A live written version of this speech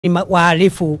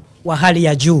wahalifu wa hali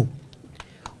ya juu.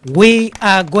 We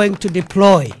are going to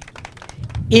deploy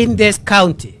in this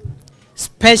county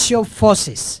special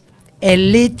forces,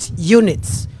 elite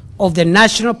units of the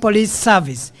National Police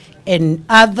Service and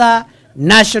other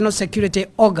national security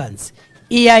organs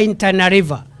here in Tana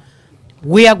River.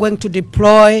 We are going to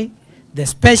deploy the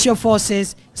special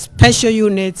forces, special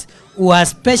units who are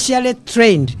specially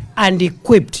trained and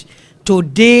equipped to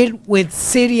deal with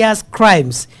serious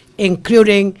crimes,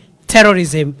 including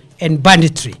terrorism and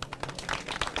banditry.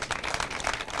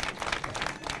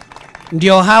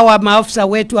 Ndio hawa maafisa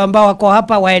wetu ambao wako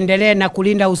hapa waendelee na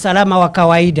kulinda usalama wa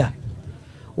kawaida.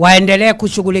 Waendelee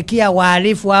kushughulikia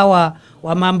wahalifu hawa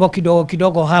wa mambo kidogo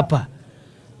kidogo hapa.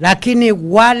 Lakini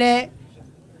wale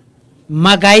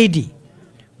magaidi,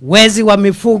 wezi wa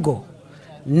mifugo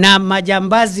na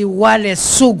majambazi wale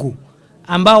sugu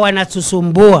ambao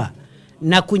wanatusumbua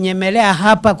na kunyemelea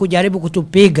hapa kujaribu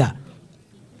kutupiga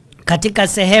katika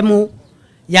sehemu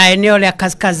ya eneo la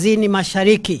kaskazini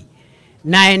mashariki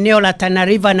na eneo la Tana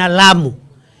River na Lamu,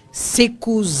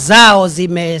 siku zao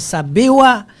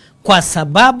zimehesabiwa, kwa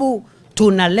sababu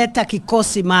tunaleta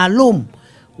kikosi maalum,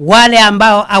 wale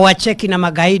ambao hawacheki na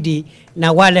magaidi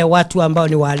na wale watu ambao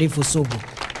ni wahalifu sugu.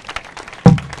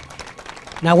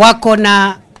 Na wako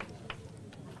na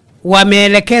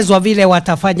wameelekezwa vile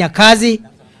watafanya kazi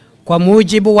kwa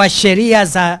mujibu wa sheria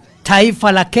za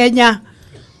taifa la Kenya,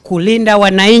 kulinda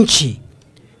wananchi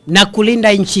na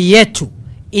kulinda nchi yetu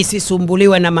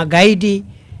isisumbuliwe na magaidi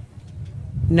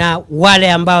na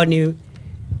wale ambao ni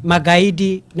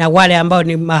magaidi na wale ambao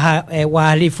ni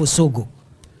wahalifu sugu.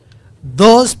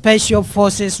 Those special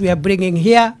forces we are bringing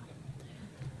here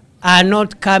are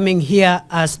not coming here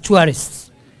as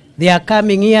tourists. They are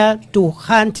coming here to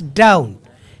hunt down,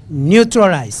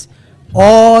 neutralize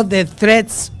all the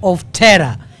threats of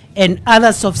terror and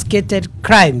other sophisticated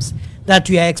crimes that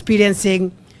we are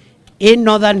experiencing in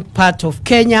northern part of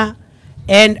Kenya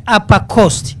and upper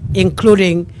coast,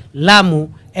 including Lamu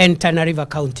and Tana River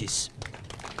counties.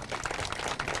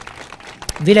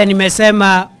 Vile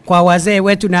nimesema kwa wazee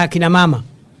wetu na akina mama,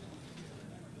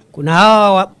 kuna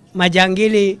hawa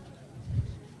majangili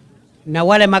na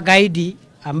wale magaidi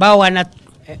ambao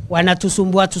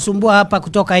wanatusumbua hapa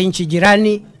kutoka nchi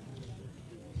jirani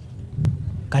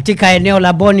katika eneo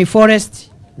la Boni Forest,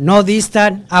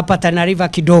 Northeastern, hapa Tana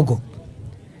River kidogo.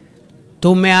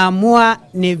 Tumeamua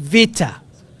ni vita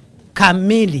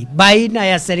kamili baina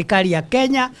ya serikali ya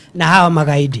Kenya na hawa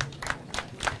magaidi.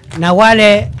 Na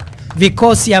wale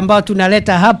vikosi ambao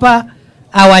tunaleta hapa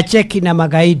hawacheki na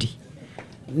magaidi,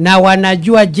 na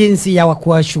wanajua jinsi ya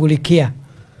kuwashughulikia.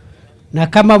 Na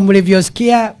kama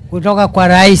mlivyosikia kutoka kwa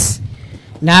rais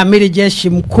na amiri jeshi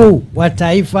mkuu wa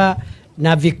taifa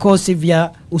na vikosi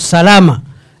vya usalama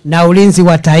na ulinzi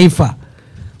wa taifa,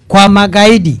 kwa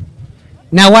magaidi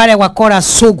na wale wakora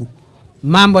sugu,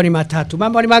 mambo ni matatu.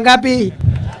 Mambo ni mangapi?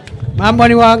 Mambo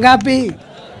ni wangapi?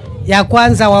 Ya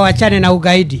kwanza, wawachane na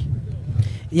ugaidi.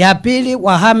 Ya pili,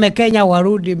 wahame Kenya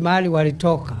warudi mahali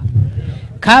walitoka.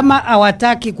 Kama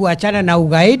hawataki kuachana na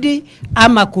ugaidi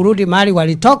ama kurudi mahali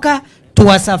walitoka,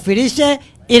 tuwasafirishe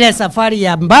ile safari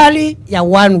ya mbali ya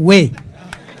one way.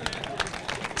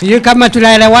 Sijui kama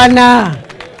tunaelewana.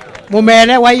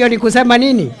 Mumeelewa hiyo ni kusema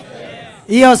nini?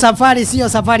 Hiyo safari sio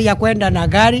safari ya kwenda na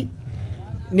gari,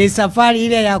 ni safari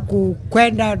ile ya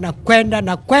kwenda na kwenda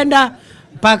na kwenda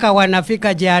mpaka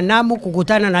wanafika jehanamu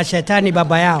kukutana na shetani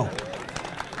baba yao.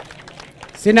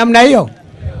 Si namna hiyo?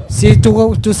 Si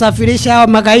tusafirisha hao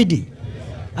magaidi?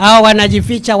 Hao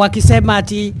wanajificha wakisema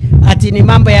ati ni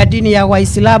mambo ya dini ya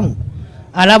Waislamu,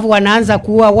 alafu wanaanza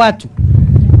kuua watu.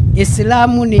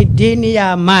 Islamu ni dini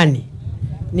ya amani,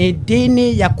 ni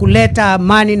dini ya kuleta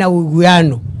amani na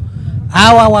uwiano.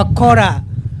 Hawa wakora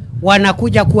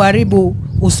wanakuja kuharibu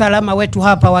usalama wetu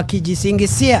hapa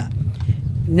wakijisingizia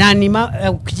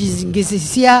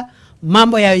wakijisingizia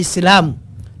mambo ya Uislamu.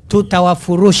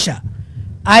 Tutawafurusha,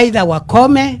 aidha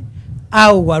wakome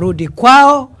au warudi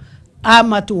kwao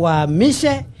ama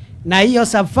tuwahamishe. Na hiyo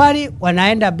safari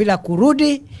wanaenda bila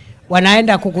kurudi,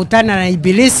 wanaenda kukutana na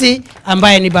ibilisi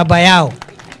ambaye ni baba yao.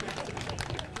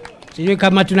 Sijui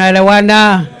kama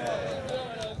tunaelewana.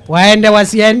 Waende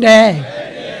wasiende?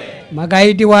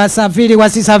 Magaidi wasafiri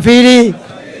wasisafiri?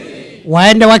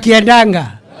 Waende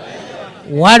wakiendanga?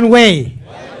 One way.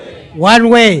 One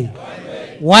way.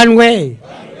 One way.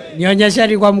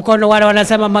 Nionyesheni kwa mkono wale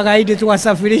wanasema magaidi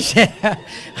tuwasafirishe.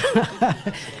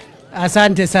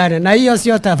 Asante sana. Na hiyo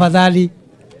sio tafadhali.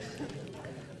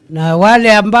 Na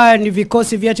wale ambao ni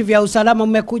vikosi vyetu vya usalama,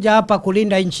 mmekuja hapa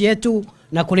kulinda nchi yetu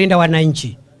na kulinda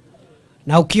wananchi.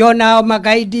 Na ukiona hao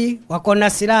magaidi wako na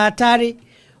silaha hatari,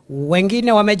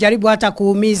 wengine wamejaribu hata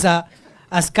kuumiza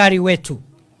askari wetu.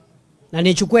 Na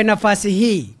nichukue nafasi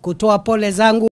hii kutoa pole zangu